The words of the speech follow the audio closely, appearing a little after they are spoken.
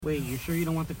Wait, you sure you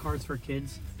don't want the cards for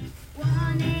kids?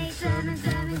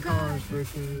 1-877 cars for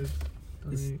kids.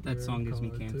 That song gives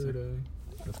me cancer.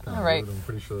 That's kind of All right. weird. I'm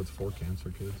pretty sure that's for cancer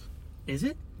kids. Is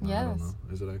it? No, I don't Yes. know.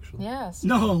 Is it actually? Yes.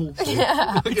 No. Look It's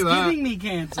at that. giving me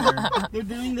cancer. They're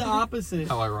doing the opposite.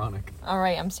 How ironic. All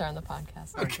right, I'm starting the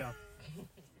podcast. All right, go.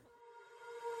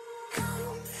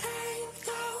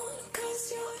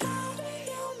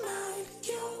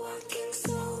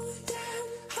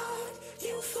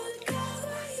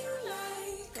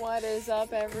 What is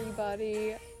up,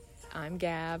 everybody? I'm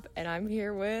Gab, and I'm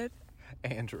here with...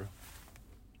 Andrew.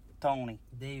 Tony.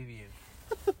 Debut.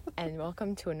 And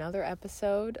welcome to another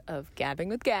episode of Gabbing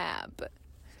with Gab.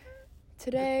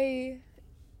 Today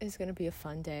is going to be a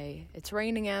fun day. It's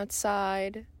raining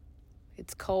outside.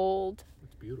 It's cold.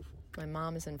 It's beautiful. My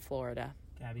mom is in Florida.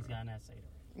 Gabby's got an essay.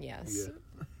 Yes.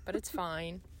 Yeah. But it's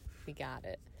fine. We got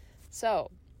it.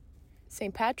 So,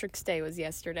 St. Patrick's Day was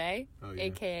yesterday, Oh, yeah.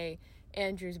 a.k.a.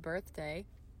 Andrew's birthday.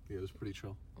 Yeah, it was pretty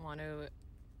chill. Want to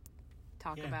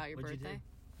talk Yeah, about your what'd you birthday?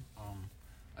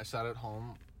 I sat at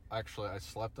home. Actually, I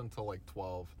slept until like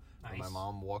 12. And my Nice.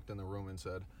 mom walked in the room and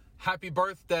said, "Happy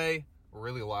birthday!"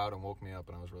 really loud and woke me up,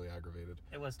 and I was really aggravated.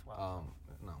 It was 12.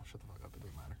 No, shut the fuck up. It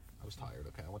didn't matter. I was tired.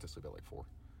 Okay, I went to sleep at like 4.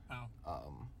 Oh,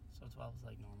 Um, so 12 is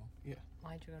like normal. yeah.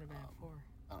 Why'd you go to bed at 4?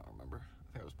 I don't remember.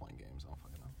 I think I was playing games. I don't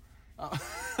fucking know.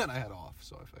 And I had off,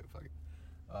 so I fuck it.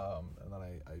 And then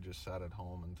I just sat at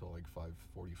home until like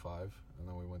 5:45, and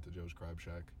then we went to Joe's Crab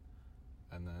Shack.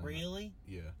 And then Really?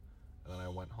 Yeah. And then I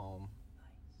went home.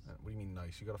 And, what do you mean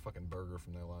nice? You got a fucking burger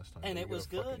from there last time. And You it get was a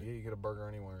fucking- good? Yeah, you get a burger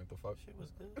anywhere. What the fuck? Shit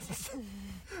was good.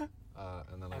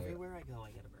 And then Everywhere I go,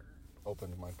 I get a burger. I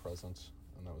opened my presents,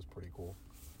 and that was pretty cool.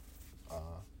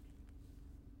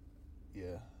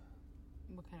 Yeah.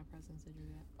 What kind of presents did you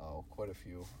get? Oh, quite a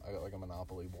few. I got like a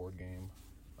Monopoly board game,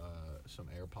 some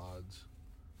AirPods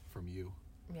from you,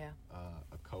 Yeah.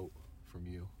 a coat from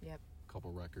you, Yep. a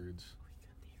couple records.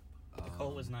 The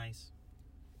coat was nice.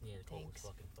 Yeah, the coat was Thanks.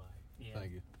 fucking fire. Yeah.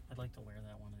 Thank you. I'd like to wear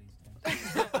that one of these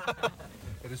days.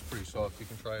 It is pretty soft. You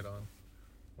can try it on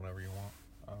whenever you want.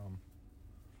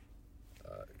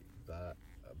 That,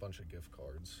 a bunch of gift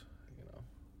cards, you know.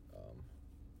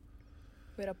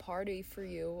 We had a party for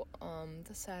you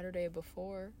the Saturday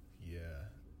before. Yeah,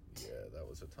 that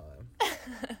was a time. I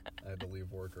had to leave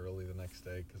work early the next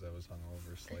day because I was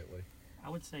hungover slightly. I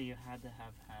would say you had to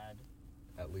have had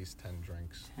At least 10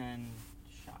 drinks. 10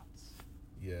 shots.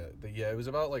 Yeah, it was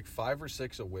about like 5 or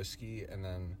 6 of whiskey, and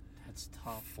then That's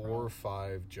tough. 4 bro. or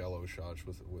 5 Jello shots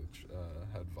which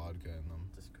had vodka in them.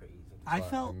 Just crazy. I So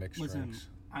felt, mixed listen, drinks.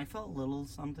 I felt little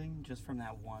something just from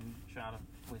that one shot of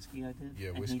whiskey I did. Yeah,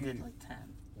 and whiskey- he did like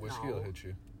 10. Whiskey No. will hit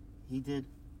you. He did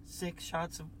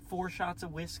 4 shots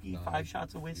of whiskey, No, 5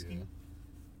 shots of whiskey.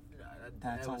 yeah.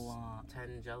 That's that a was lot.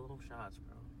 10 Jello shots,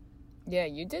 bro. Yeah,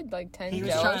 you did like 10 He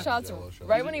was Jello trying- shots Jell-O shots.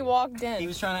 right when he walked in. He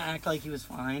was trying to act like he was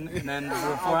fine, and then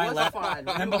before I I was left, fine.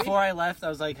 and then before I left, I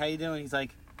was like, "How you doing?" He's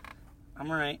like, "I'm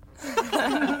alright,"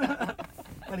 but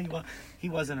he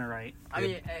wasn't alright. I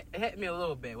mean, it hit me a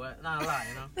little bit, but not a lot,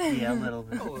 you know? Yeah, a little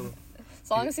bit. A little. As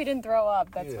long as he didn't throw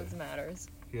up, that's Yeah. what matters.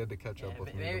 He had to catch up Yeah,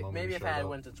 with me. the maybe moment maybe he if showed I had up.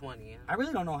 went to 20, yeah. I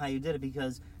really don't know how you did it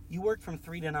because you worked from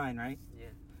 3 to 9, right? Yeah.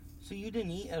 So you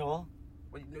didn't eat at all.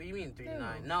 What do you mean 3 to No.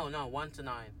 9? No, 1 to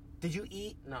 9. Did you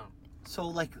eat? No. So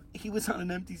like he was on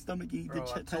an empty stomach. He Bro, did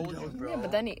I 10 told you, Jellos. bro. Yeah,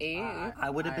 but then he ate. I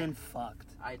would have been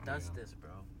fucked. I dust Yeah. this, bro.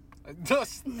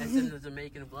 Just, It's in the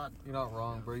Jamaican blood. you're not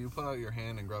wrong, bro. You put out your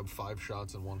hand and grab 5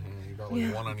 shots in one hand. You got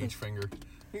like one on each finger.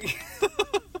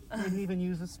 I didn't even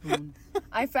use a spoon.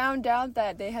 I found out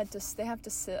that they have to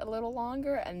sit a little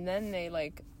longer, and then they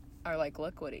are like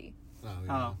liquidy. Oh, Oh,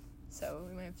 yeah. So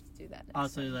we might have to do that next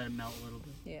also time. let it melt a little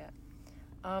bit. Yeah.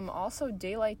 Also,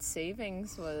 daylight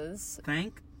savings was...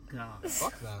 Thank God.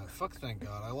 Fuck that. Fuck, thank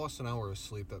God. I lost an hour of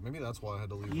sleep. Maybe that's why I had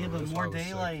to leave. Yeah, early, but so I more was sick.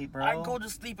 daylight, bro. I go to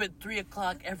sleep at 3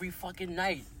 o'clock every fucking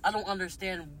night. I don't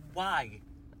understand why.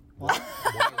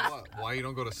 Why you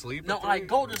don't go to sleep? No, at I 3?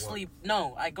 go Or to what? sleep.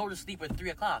 No, I go to sleep at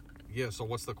 3 o'clock. Yeah, so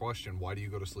what's the question? Why do you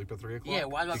go to sleep at 3 o'clock? Yeah,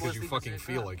 why do I go to Because you sleep at fucking 3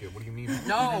 feel o'clock? like it. What do you mean?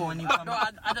 No, Even when you come- no,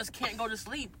 I just can't go to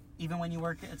sleep. Even when you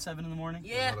work at 7 in the morning?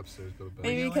 You're Yeah. not upstairs, go to bed.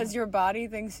 Maybe Really? because your body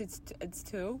thinks it's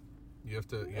 2? You have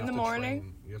to. You In have the to morning?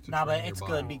 Train, you have to Nah, train but your it's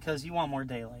body. good because you want more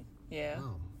daylight. Yeah,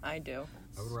 No, I do.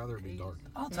 I would rather it be dark.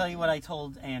 I'll tell you what I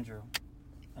told Andrew.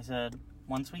 I said,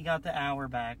 once we got the hour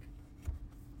back,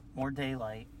 more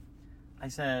daylight, I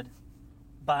said,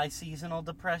 bye seasonal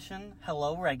depression,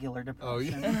 hello regular Oh,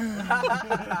 depression.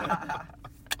 yeah.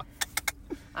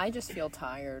 I just feel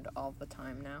tired all the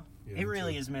time now. Yeah, It me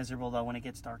really too. is miserable though when it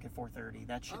gets dark at 4:30.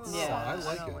 That shit Oh, sucks. Yeah, I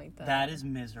like don't it. like that. That is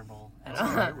miserable. I'm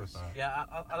alright with that. Yeah,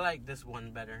 I like this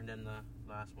one better than the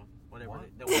last one. Whatever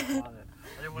What? they want to call it.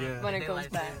 Whatever Yeah. When it goes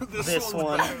daylight back. savings. This one's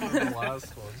one. better than the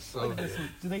last one. So good.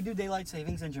 Do they do daylight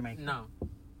savings in Jamaica? No.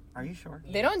 Are you sure?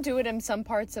 They don't do it in some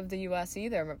parts of the U.S.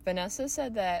 either. Vanessa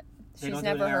said that They she's don't do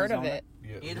it in never heard of Arizona? it.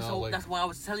 Yeah, no, so like, that's why I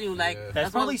was telling you, like, Yeah.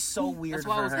 That's why I probably was- so weird that's for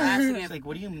why I was her. asking She's if- like,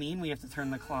 what do you mean we have to turn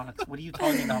the clocks? What are you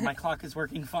talking about? My clock is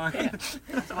working fine.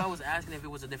 That's why I was asking if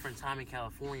it was a different time in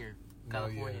California. no, yeah.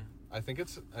 California. I think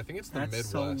it's the That's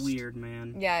Midwest. so weird,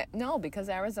 man. Yeah, no, because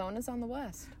Arizona's on the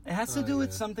west. It has to Oh, do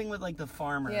with yeah. something with like the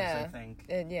farmers, Yeah. I think.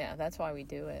 Yeah, that's why we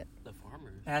do it. The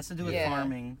farmers. It has to do with Yeah.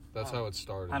 farming. That's how it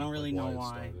started. I don't really like, know it why.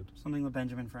 started. Something with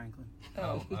Benjamin Franklin.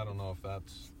 Oh. I don't know if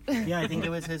that's. Yeah, I think it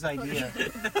was his idea.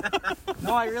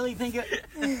 No, I really think it.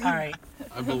 All right.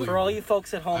 I believe. For all you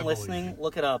folks at I home believe listening, you.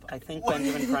 look it up. I think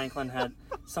Benjamin Franklin had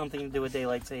something to do with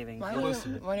daylight savings. Why Well, don't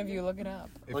listen. one of you look it up?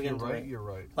 If Look you're into right, it. you're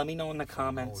right. Let me know in the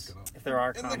comments look it up. if there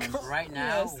are In the comments. com- Right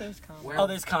now, Yes, there's comments. we're- Oh,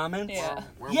 there's comments? Yeah.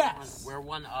 We're Yes. We're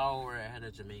 1 hour ahead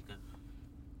of Jamaica.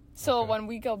 So Okay. when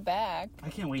we go back, I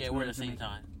can't wait Yeah, to we're go at to the same Jamaica.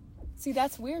 time. see,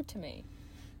 that's weird to me.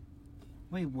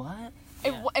 Wait, what?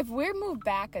 Yeah. If we're moved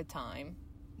back a time,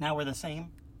 Now we're the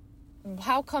same?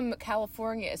 how come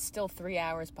California is still 3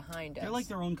 hours behind us? They're like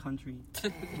their own country.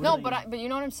 no, Really. but you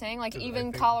know what I'm saying? Like 'Cause I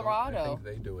even think I Colorado, think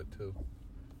they do it too.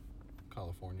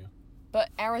 California. but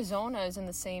Arizona is in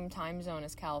the same time zone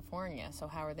as California. So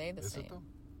how are they the Is same? it though?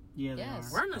 Yeah, they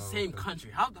Yes. are. We're in the Oh, same okay.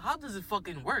 country. How does it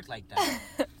fucking work like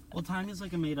that? Well, time is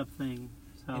like a made up thing.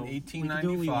 So In we can do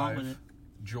what we want with 1895, it.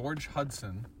 George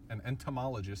Hudson, an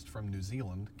entomologist from New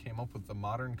Zealand, came up with the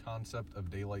modern concept of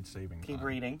daylight saving time. Keep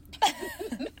reading.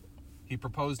 He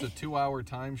proposed a 2-hour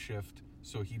time shift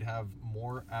so he'd have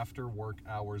more after-work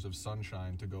hours of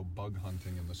sunshine to go bug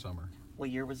hunting in the summer. What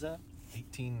year was that?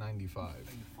 1895. Are you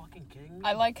fucking kidding me?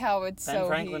 I like how it's Ben so.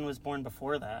 Franklin was born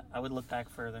before that. I would look back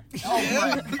further.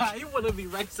 Oh my god, you want to be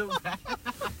right so bad.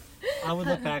 I would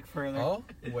look back further. Oh,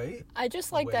 wait. I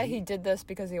just like that Wait. he did this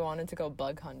because he wanted to go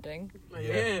bug hunting.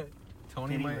 Yeah.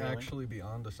 Tony Did he might really? actually be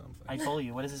onto something. I told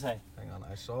you. What does it say? Hang on,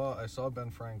 I saw Ben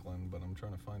Franklin, but I'm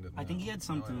trying to find it now. I think he had Now I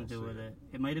something to don't do see with it.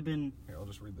 It might have been. Here, I'll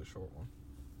just read the short one.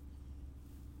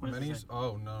 What does it say?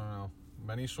 Oh, no.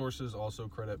 Many sources also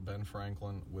credit Ben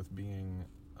Franklin with being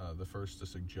the first to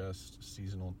suggest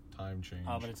seasonal time change.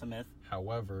 Oh, but it's a myth.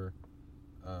 However,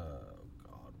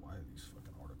 God, why are these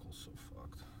fucking articles so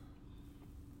fucked?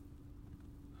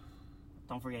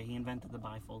 Don't forget, he invented the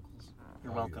bifocals.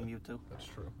 You're Oh, welcome, yeah. you too. That's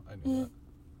true. I knew that.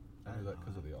 I knew that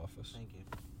because of The Office. Thank you.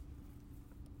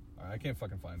 I can't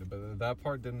fucking find it, but that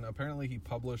part didn't. Apparently, he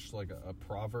published like a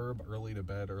proverb: "Early to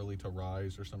bed, early to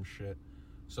rise," or some shit.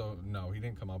 So no, he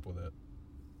didn't come up with it,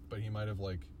 but he might have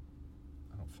like.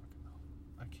 I don't fucking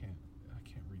know. I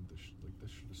can't read this. Like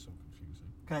this shit is so confusing.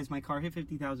 Guys, my car hit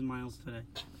 50,000 miles today.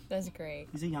 That's great.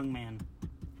 He's a young man.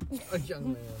 A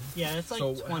young man. Yeah, it's like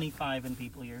So, 25 in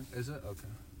people years. Is it okay?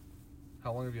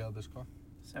 How long have you had this car?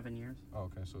 7 years. Oh,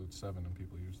 okay, so it's 7 in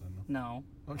people years then. No.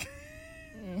 No? Okay.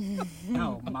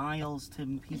 No, miles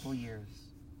to people years.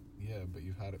 Yeah, but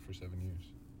you've had it for 7 years.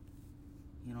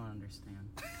 You don't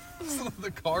understand.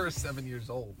 The car is 7 years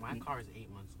old. My car is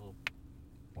 8 months old.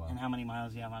 Wow. And how many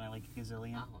miles do you have on it? Like a I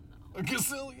gazillion? don't know. A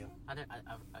gazillion.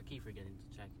 I keep forgetting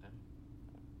to check that.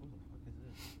 What the fuck is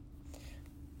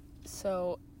this?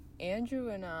 So, Andrew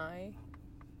and I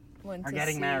went Are to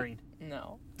getting see- married.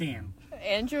 No. Damn.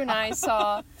 Andrew and I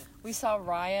saw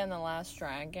Raya and the Last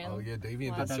Dragon. Oh yeah,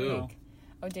 Davian How'd did that too. go?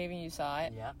 Oh, David, you saw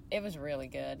it? Yeah. It was really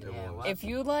good. It Yeah, was. what? If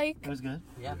you like, It was good.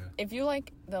 Yeah. if you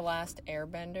like The Last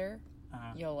Airbender, Uh,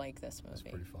 you'll like this That's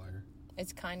movie. pretty fire.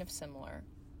 It's kind of similar.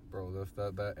 Bro,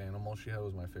 that animal she had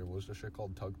was my favorite. Was the shit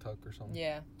called Tug Tuck or something?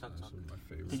 Yeah. Tuck, That's tuck. my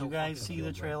favorite. did So you guys fucking see the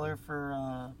good. trailer for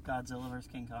Godzilla vs.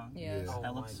 King Kong? Yes. Yeah.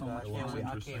 That Oh looks my so God, much It fun. looks I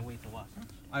interesting. can't wait to watch it.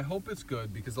 I hope it's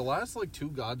good because the last like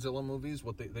 2 Godzilla movies,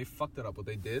 what they fucked it up. What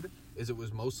they did is it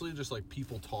was mostly just like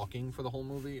people talking for the whole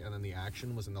movie, and then the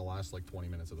action was in the last like 20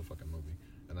 minutes of the fucking movie,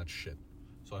 and that's shit.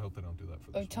 So I hope they don't do that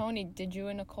for Oh, this one. Tony, did you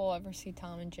and Nicole ever see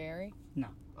Tom and Jerry? No,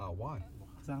 Why?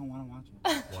 because I don't want to watch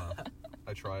it. Wow.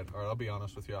 I tried. All right, I'll be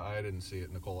honest with you. I didn't see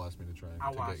it. Nicole asked me to try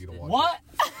I to get watched you to it. watch What?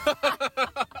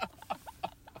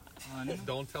 it.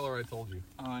 Don't tell her I told you.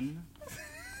 I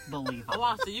Unbelievable.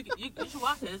 watched it. You should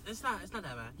watch it. It's not that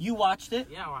bad. You watched it?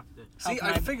 Yeah, I watched it. How See, can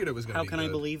I I- figured it was gonna How be can I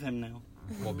good. believe him now?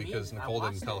 Well, because Me? I Nicole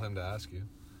didn't watched tell it. him to ask you.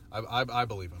 I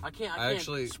believe him. I can't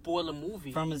actually. spoil a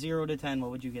movie. From a 0 to 10,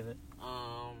 what would you give it?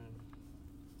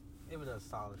 It was a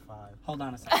solid 5. Hold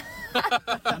on a second.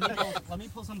 let me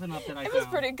pull something up that I It found. was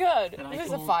pretty good. That I It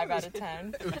was a told- 5 out of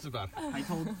 10. It was about.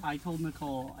 I told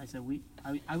Nicole. I said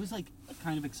I was like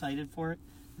kind of excited for it,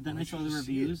 but then Why I saw should the you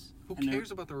see reviews. it? Who and they're-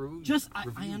 cares about the reviews? I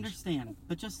reviews? understand,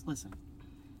 but just listen.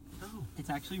 No. It's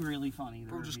actually really funny.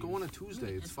 Bro, just go on a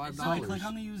Tuesday. It's $5. So I click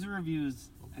on the user reviews,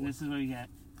 and this is what you get.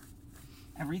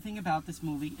 Everything about this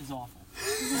movie is awful.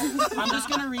 I'm just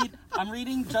gonna read. I'm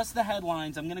reading just the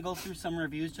headlines. I'm gonna go through some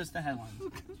reviews, just the headlines.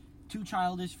 Too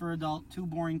childish for adult, too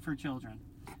boring for children.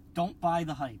 Don't buy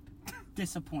the hype.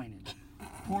 Disappointed.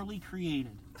 Poorly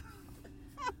created.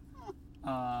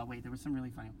 Wait, there was some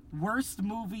really funny. Worst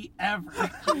movie ever.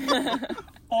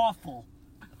 Awful.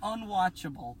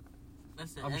 Unwatchable.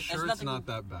 Listen, I'm sure it's nothing, not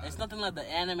that bad. It's nothing like the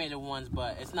animated ones,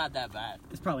 but it's not that bad.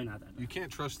 It's probably not that bad. You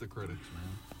can't trust the critics, man.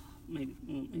 Maybe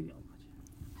I'll watch it.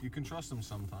 You can trust them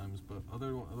sometimes, but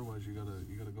otherwise you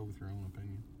gotta go with your own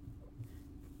opinion.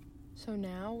 So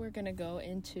now we're going to go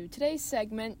into today's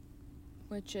segment,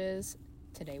 which is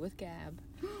Today with Gab.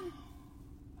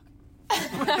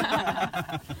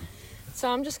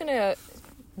 So I'm just going to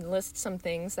list some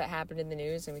things that happened in the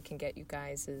news and we can get you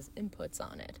guys' inputs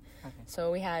on it. Okay.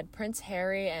 So we had Prince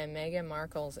Harry and Meghan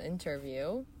Markle's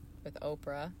interview with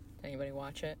Oprah. Did anybody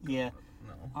watch it? Yeah.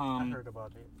 No. I heard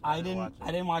about it. I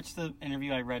didn't watch the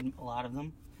interview. I read a lot of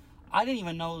them. I didn't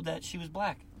even know that she was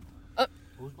black.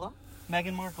 Who's black?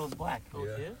 Meghan Markle is black. Oh,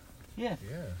 Yeah. yeah? Yeah.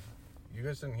 Yeah. You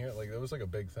guys didn't hear it? Like, that was like a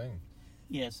big thing.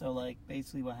 Yeah, so like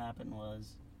basically what happened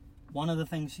was one of the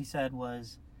things she said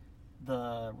was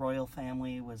the royal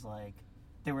family was like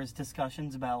there was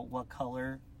discussions about what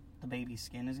color the baby's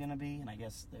skin is going to be, and I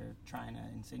guess they're trying to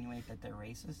insinuate that they're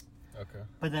racist. Okay.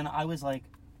 But then I was like,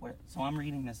 what? So I'm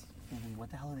reading this thinking, what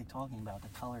the hell are they talking about? The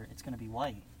color, it's going to be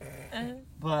white.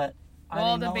 But I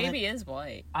Well, didn't the know baby that, is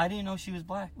white. I didn't know she was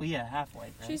black. Well, yeah, half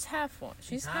white, right? She's half one.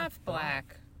 She's half half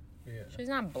black. Yeah. She's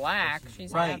not black.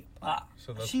 She's right.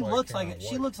 So that's She why it looks came like out she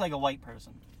white. looks like a white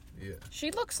person. Yeah.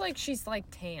 She looks like she's like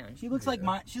tan. She looks like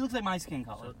Yeah. my skin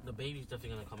color. So the baby's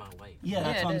definitely gonna come out white. Yeah,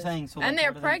 that's Yeah, what it I'm is. saying. So And like,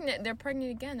 they're what are they- pregnant. They're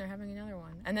pregnant again. They're having another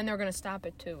one, and then they're gonna stop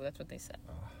it too. That's what they said.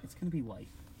 It's gonna be white.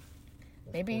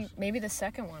 Of Maybe course. the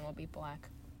second one will be black.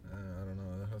 I don't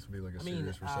know. That has to be like a I mean,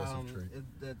 serious recessive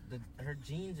trait. her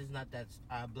genes is not that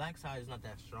black side is not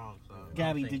that strong. So I don't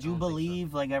Gabby, think- did I you don't think so.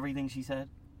 believe like everything she said?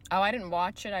 Oh, I didn't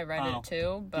watch it. I read Oh. it too,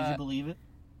 Did you but believe it?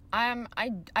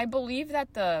 I believe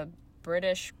that the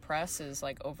British press is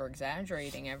like over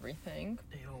exaggerating everything,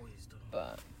 They always do.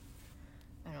 but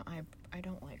I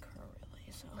don't like her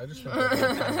really. So I just think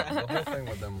the whole thing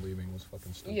with them leaving was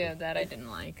fucking stupid. yeah, that I didn't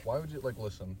like. Why would you, like,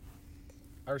 listen,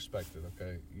 I respect it,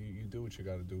 okay? You do what you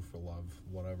gotta do for love,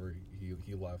 whatever.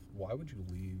 He left. Why would you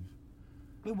leave?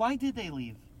 Wait, why did they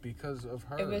leave? Because of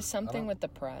her. It was I something don't- with the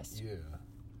press. Yeah.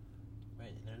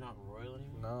 Wait, they're not royal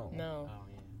anymore. No. No. Oh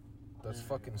yeah. That's Yeah.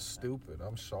 fucking stupid.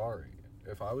 I'm sorry.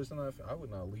 If I was in that, I would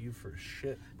not leave for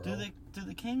shit, bro.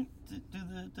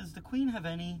 Does the queen have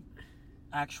any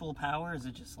actual power? Or is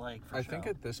it just like for I show? think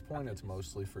at this point it's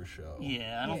mostly for show.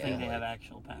 Yeah, I don't Yeah. think they have Like,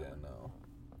 actual power. Yeah, no.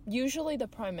 Usually the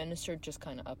prime minister just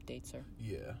kind of updates her.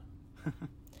 Yeah.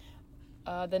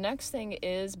 The next thing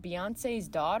is Beyonce's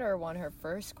daughter won her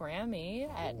first Grammy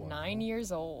at wow. 9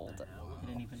 years old. I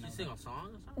didn't even know. She sing that. a song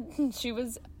or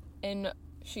something?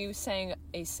 She sang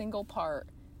a single part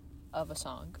of a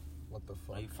song. What the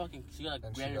fuck? Are you fucking? She got a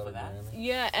And she Grammy got for a that? Grammy? Yeah,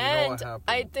 You know what and happened?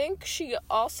 I think she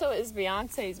also is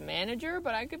Beyonce's manager,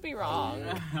 but I could be wrong.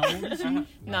 How old is she?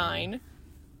 9.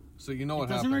 So you know It what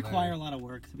doesn't happened require there. a lot of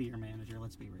work to be your manager.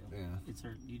 Let's be real. Yeah. It's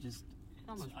her. You just.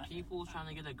 How much people trying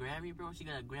to get a Grammy, bro? She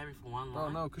got a Grammy for one No,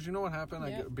 line. no, because you know what happened?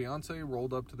 Yeah. Beyonce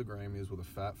rolled up to the Grammys with a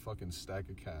fat fucking stack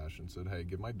of cash and said, hey,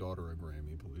 give my daughter a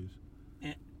Grammy, please.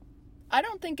 I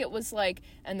don't think it was like,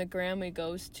 and the Grammy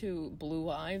goes to Blue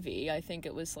Ivy. I think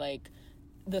it was like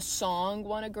the song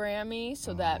won a Grammy,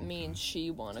 so that okay. means she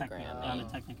won a On Grammy.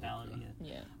 a technicality.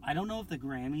 Yeah. Yeah. I don't know if the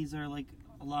Grammys are like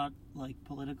a lot like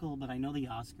political, but I know the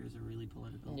Oscars are really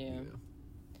political. Yeah.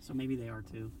 So maybe they are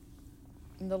too.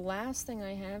 And the last thing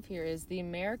I have here is the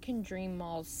American Dream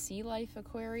Mall's Sea Life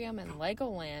Aquarium and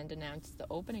Legoland announced the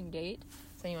opening date.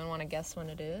 Does anyone want to guess when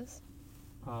it is?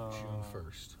 June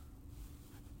 1st.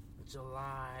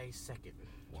 July 2nd.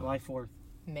 July 4th.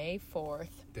 May 4th.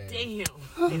 Damn.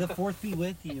 Damn. May the 4th be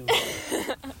with you.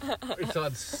 It's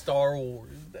on Star Wars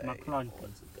Day. My plug.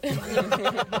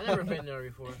 I've never been there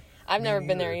before. I've Me never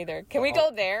been there neither. either. Can we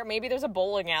go there? Maybe there's a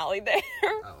bowling alley there.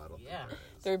 Oh, I don't Yeah.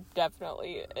 There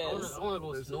definitely I is. wanna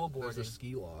go There's a snowboarding.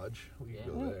 ski lodge. We can Yeah.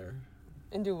 go there.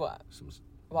 And do what? Some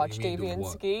Watch You mean do Davian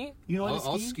what? ski, You know how to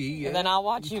I'll ski? ski, yeah. and then I'll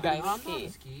watch you guys I'm not ski. a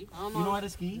ski. You know how to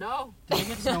ski? No. Did they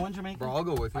get snow in Jamaica? Bro, I'll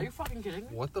go with Are you. you fucking kidding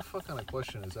me? What the fuck kind of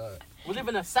question is that? We live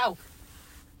in the South.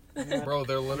 Bro,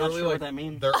 they're I'm not literally sure what like, that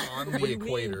means. they're on What the do you mean?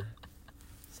 equator.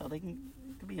 So they can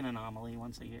it could be an anomaly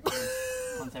once a year.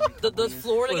 Once every couple Does years.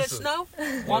 Florida get Listen. snow?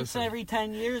 Once Listen. every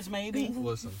 10 years, maybe.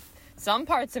 Listen, Some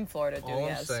parts in Florida do, all I'm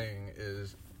yes. saying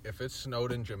is, if it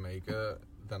snowed in Jamaica,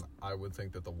 then I would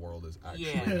think that the world is actually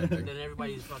Yeah. ending. Then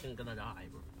everybody's fucking gonna die,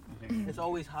 bro. Okay. It's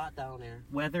always hot down there.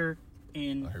 Weather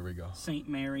in Oh, here we go. St.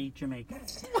 Mary, Jamaica.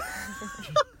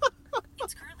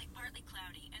 It's currently partly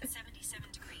cloudy and 77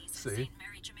 degrees See? in St.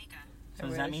 Mary, Jamaica. So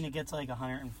does that mean it gets like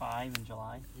 105 in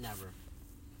July? Never.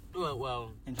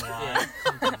 Well, In July?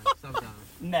 yeah, sometimes.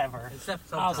 Never. Except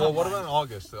How's sometimes. Well, what about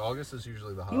August? August is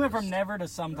usually the hottest. You went from never to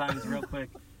sometimes real quick.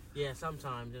 Yeah,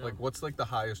 sometimes. You know? Like, what's like the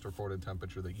highest recorded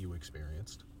temperature that you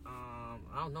experienced? I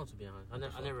don't know, to be honest.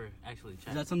 I never actually checked.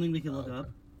 Is that something we can look Okay. up?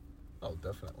 Oh,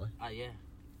 definitely. Yeah.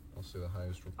 I'll say the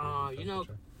highest recorded You know,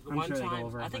 temperature. I'm one sure they go time,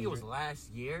 over I think it was 100.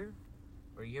 last year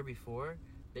or year before,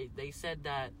 they said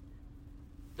that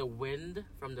the wind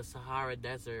from the Sahara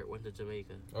Desert went to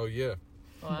Jamaica. Oh yeah.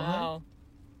 Wow.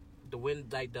 The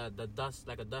wind, like the dust,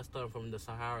 like a dust storm from the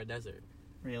Sahara Desert.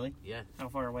 Really? Yeah. How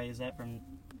far away is that from?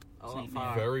 A lot Saint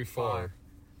far. Very far.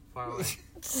 Far away.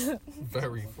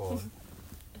 Very far.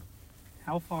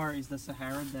 How far is the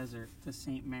Sahara Desert to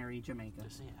St. Mary, Jamaica?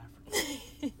 Just say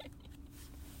Africa.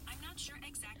 I'm not sure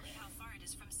exactly how far it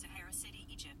is from Sahara City,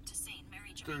 Egypt to St.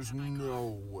 Mary, Jamaica. There's by car,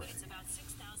 no way. But it's about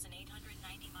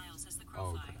 6,890 miles as the crow Oh,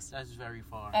 okay. flies. That's very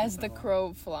far. As the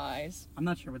crow flies. I'm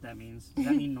not sure what that means. Does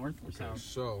that mean north or Okay, south?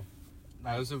 so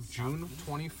as of June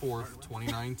 24th,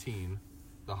 2019,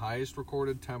 the highest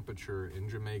recorded temperature in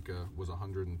Jamaica was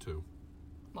 102.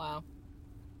 Wow.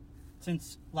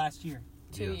 Since last year.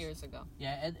 2 Yes. years ago.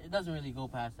 Yeah, it doesn't really go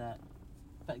past that.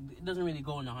 Like, it doesn't really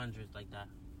go in the hundreds like that.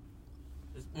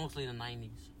 It's mostly the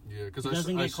 90s. Yeah, because It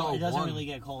doesn't I get saw cold. It doesn't one. really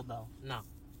get cold though. No,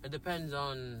 it depends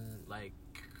on like.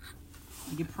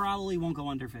 You probably won't go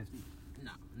under 50.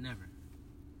 No, never.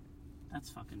 That's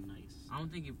fucking nice. I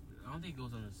don't think it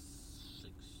goes on a 6.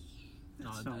 No,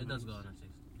 That's it, so it does nice. go on a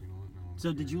 6. You know what? No, I'm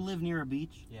So did you curious. live near a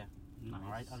beach? Yeah. Nice.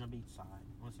 Right on the beach side.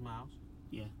 Want to see my house?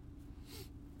 Yeah.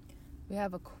 We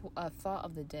have a thought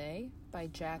of the day by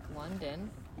Jack London.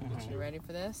 Mhm. You ready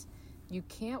for this? You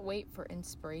can't wait for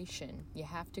inspiration. You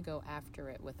have to go after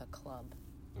it with a club.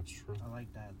 That's true. I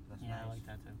like that. That's Yeah, I like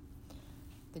that too.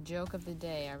 The joke of the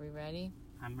day. Are we ready?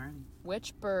 I'm ready.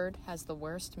 Which bird has the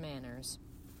worst manners?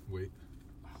 Wait,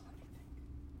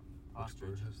 which Ostrich.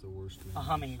 bird has the worst A manners?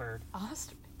 hummingbird.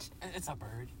 Ostrich. It's a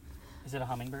bird. Is it a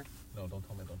hummingbird? No, don't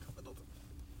tell me. Don't tell me. Don't tell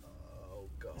me. Oh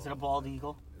god. Is it a bald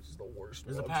eagle? This is the worst.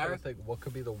 Is it one. a I'm trying parrot? to think what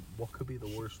could be the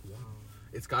worst one.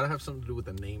 It's got to have something to do with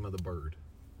the name of the bird.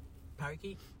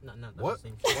 Parakeet? No, that's What? the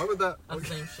same shit. Why would that? That's the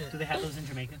same shit. Do they have those in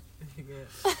Jamaica?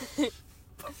 Yeah.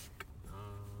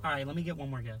 All right, let me get one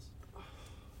more guess.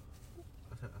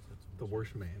 The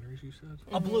worst manners you said?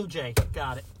 A blue jay.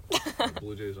 Got it. The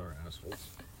Blue Jays are assholes.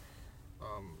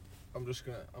 I'm just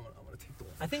gonna take the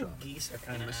one. I think shot. geese are I'm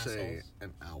kind gonna of say assholes.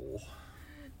 an owl.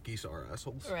 Geese are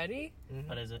assholes. Ready?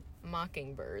 What is it?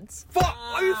 Mockingbirds. Fuck!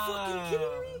 Are you fucking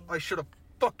kidding me? I should have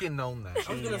fucking known that. I was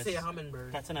gonna Genius. say a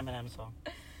hummingbird. That's an Eminem song.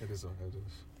 It is. So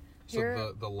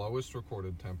Here- the lowest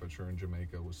recorded temperature in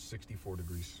Jamaica was 64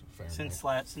 degrees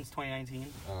Fahrenheit. Since 2019.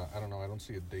 I don't know. I don't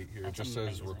see a date here. That's it just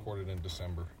says amazing. recorded in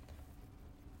December.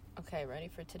 Okay, ready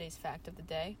for today's fact of the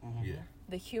day? Mhm. Yeah.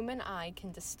 The human eye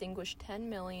can distinguish 10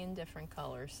 million different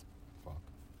colors. Fuck.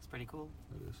 It's pretty cool.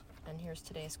 It is. And here's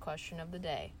today's question of the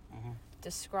day. Mhm.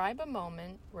 Describe a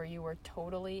moment where you were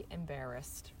totally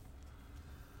embarrassed.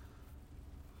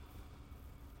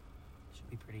 Should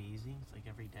be pretty easy. It's like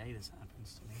every day this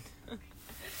happens to me.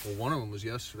 Well, one of them was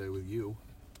yesterday with you.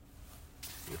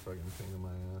 You fucking pain in my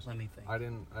ass. Let me think.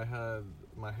 I had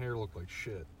my hair looked like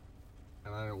shit,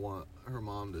 and I didn't want her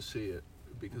mom to see it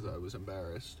because I was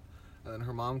embarrassed. And then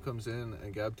her mom comes in,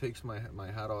 and Gab takes my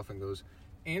hat off and goes,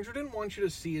 "Andrew didn't want you to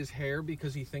see his hair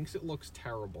because he thinks it looks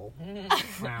terrible."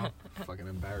 Wow. Fucking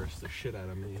embarrassed the shit out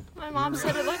of me. My mom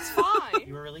said it looks fine.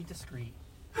 You were really discreet.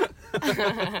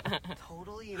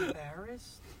 Totally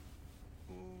embarrassed?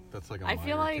 That's like a I minor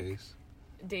feel like- case.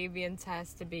 Davian's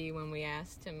has to be when we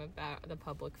asked him about the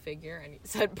public figure, and he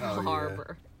said Oh, yeah.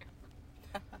 barber.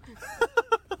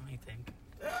 Let me think.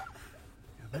 Yeah,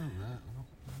 other than that, I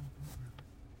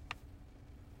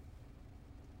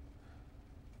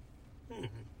don't-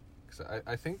 'Cause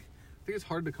I think it's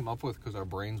hard to come up with because our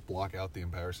brains block out the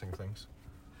embarrassing things.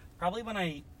 Probably when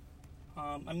I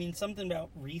mean, something about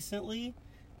recently,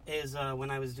 is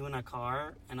when I was doing a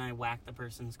car and I whacked the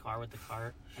person's car with the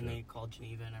cart and they called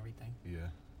Geneva and everything. Yeah,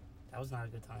 That was not a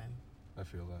good time. I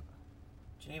feel that.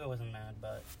 Geneva wasn't mad,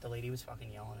 but the lady was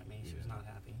fucking yelling at me. She was Yeah. not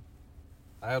happy.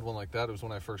 I had one like that. It was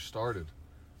when I first started.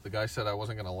 The guy said I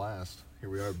wasn't gonna last. Here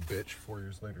we are, bitch. 4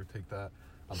 years later, take that.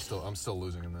 I'm still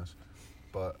losing in this.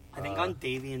 But I think on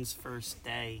Davian's first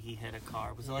day, he hit a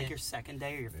car. Was it like Yeah. your second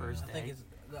day or your first I think day?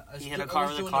 it's He hit a car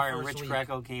with a car and Rich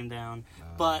Greco came down.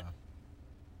 But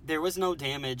there was no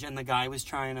damage and the guy was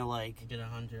trying to like... Get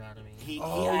 100 out of me. He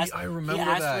Oh, asked, I remember he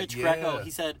asked that, Rich yeah. Greco,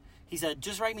 he said,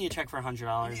 just write me a check for $100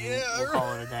 Yeah, and we'll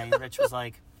call it a day. And Rich was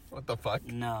like, what the fuck?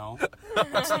 no,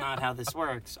 that's not how this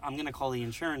works. I'm going to call the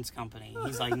insurance company.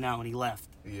 He's like, no, and he left.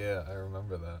 Yeah, I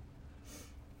remember that.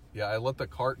 Yeah, I let the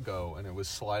cart go and it was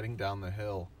sliding down the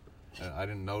hill. And I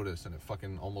didn't notice, and it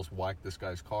fucking almost whacked this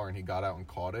guy's car, and he got out and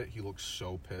caught it. He looked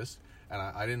so pissed, and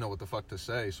I didn't know what the fuck to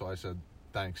say, so I said,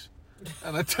 thanks.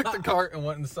 And I took the cart and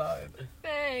went inside.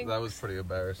 Thanks. That was pretty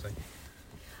embarrassing.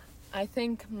 I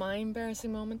think my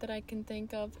embarrassing moment that I can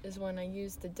think of is when I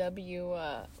used the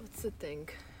what's the thing?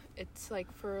 It's like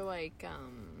for like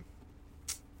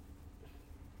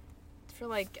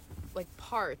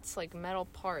parts, like metal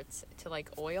parts to like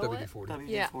oil it. WD-40.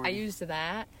 Yeah, I used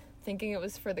that thinking it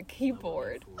was for the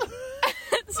keyboard.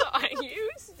 So I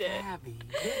used it. Abby.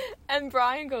 And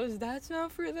Brian goes, "That's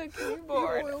not for the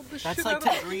keyboard." That's like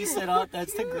to grease it up.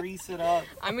 That's to grease it up.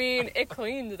 I mean, it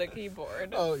cleaned the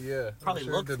keyboard. Oh, yeah. Probably I'm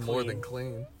sure it looked did more clean. than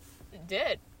clean. It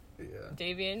did. Yeah.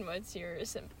 Davian, what's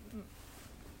yours?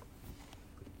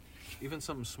 Even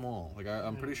something small. Like,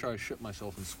 I'm pretty sure I shit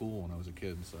myself in school when I was a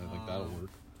kid, so I think that'll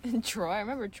work. Troy, I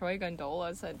remember Troy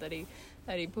Gondola said that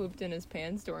he pooped in his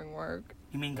pants during work.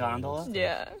 You mean gondola?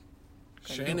 Yeah.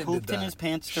 Shannon He pooped did in that. his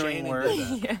pants during Shannon work. did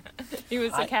that. Yeah. He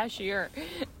was the cashier.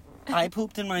 I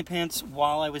pooped in my pants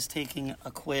while I was taking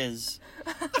a quiz,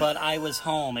 but I was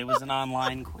home. It was an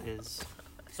online quiz.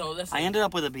 So listen, I ended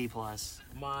up with a B+ on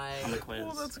my the quiz.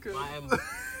 Oh, that's good.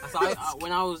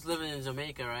 when I was living in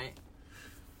Jamaica, right?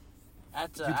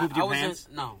 You pooped your was pants?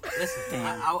 No, listen.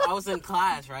 Damn. I was in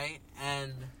class, right,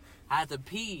 and I had to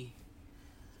pee,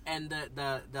 and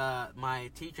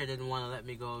my teacher didn't want to let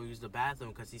me go use the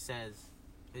bathroom because he said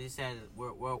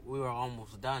we were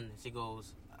almost done. She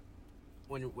goes,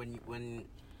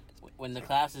 when the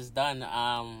class is done,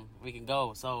 we can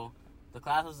go. So the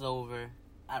class was over.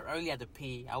 I really had to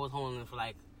pee. I was holding it for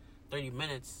like 30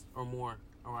 minutes or more,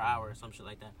 or an hour or some shit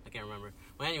like that. I can't remember.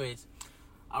 But anyways,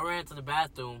 I ran to the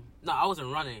bathroom. No, I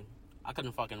wasn't running. I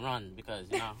couldn't fucking run because,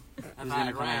 you know, if was I gonna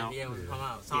had come ran, out. yeah, it would come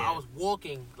out. So Yeah. I was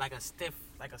walking like a stiff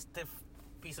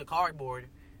piece of cardboard.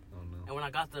 Oh, no. And when I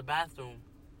got to the bathroom,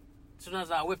 as soon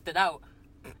as I whipped it out,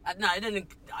 I didn't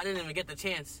even get the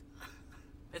chance.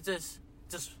 It just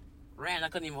ran. I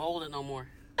couldn't even hold it no more.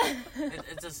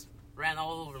 It just ran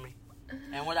all over me.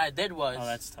 And what I did was Oh,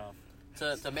 that's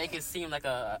tough. to make it seem like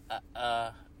I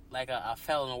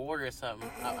fell in the water or something.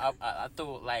 I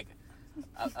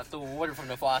threw water from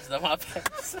the faucet on my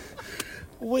pants.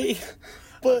 Wait,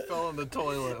 I but fell in the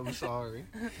toilet. I'm sorry.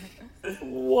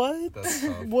 what? That's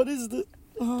tough. What is the...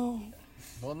 Oh.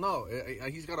 Well, no,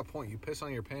 he's got a point. You piss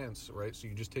on your pants, right? So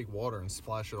you just take water and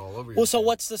splash it all over your Well, so pants.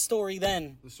 what's the story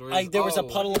then? The story is, There was a oh,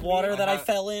 puddle of water that I had-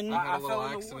 fell in. I had I a little fell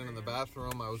in the accident in the water.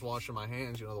 bathroom. I was washing my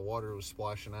hands. You know, the water was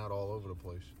splashing out all over the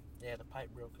place. Yeah, the pipe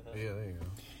broke. Yeah, there you go.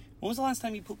 When was the last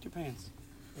time you pooped your pants?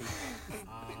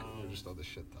 We're just on the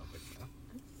shit topic now.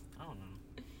 I don't know.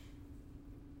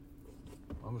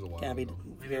 That was a while Gabby, ago.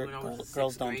 Maybe when I was in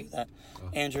girls sixth don't do grade. that. Oh.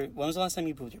 Andrew, when was the last time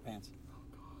you pooped your pants?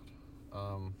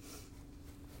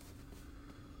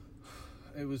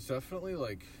 It was definitely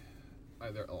like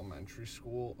either elementary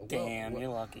school. Damn, you're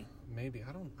lucky. Maybe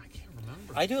I can't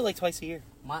remember. I do it like twice a year.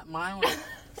 Mine was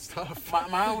It's tough.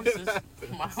 mine was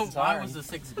mine Sorry. was the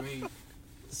 6th grade.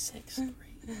 6th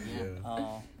grade. Yeah.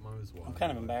 Oh, Mine was wild. I'm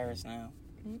kind of embarrassed now.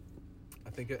 I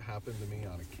think it happened to me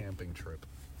on a camping trip.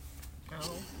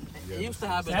 Yeah, It used to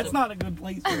happen. That's to, not a good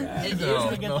place for that. It You're used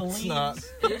gonna to get no, the it's leaves. not.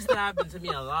 It used to happen to me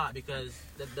a lot because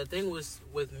the thing was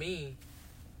with me,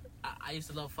 I used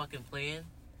to love fucking playing.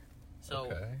 So,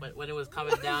 Okay. but when it was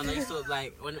coming down, I used to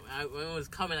like when it was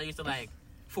coming, I used to like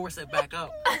force it back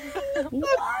up.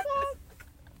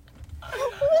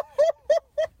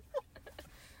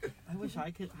 I wish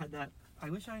I could have that. I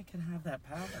wish I could have that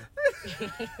power.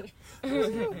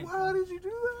 Why did you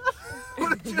do that?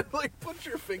 What did you like? Put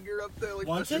your finger up there like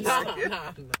Once push it's- your Nah,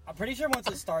 pocket? I'm pretty sure once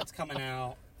it starts coming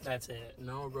out, that's it.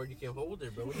 no, bro, you can't hold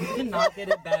it, bro. You cannot get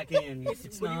it back in. Yes,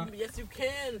 It's but not. yes, you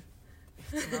can.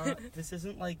 It's not. This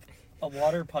isn't like a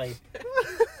water pipe.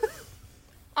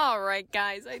 All right,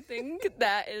 guys. I think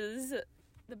that is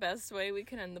the best way we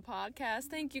can end the podcast.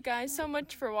 Thank you guys so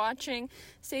much for watching.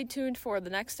 Stay tuned for the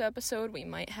next episode. We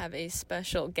might have a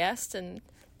special guest in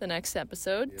the next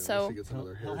episode. Yeah, So unless he gets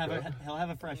another He'll have haircut. he'll have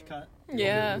a fresh cut. You won't be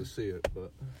yeah. able to see it,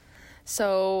 but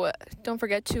So don't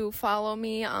forget to follow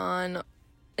me on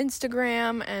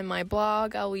Instagram and my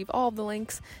blog. I'll leave all the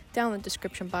links down in the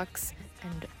description box.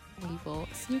 And we will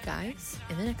see you guys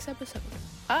in the next episode.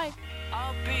 Bye.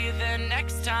 I'll be there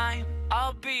next time.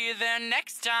 I'll be there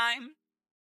next time.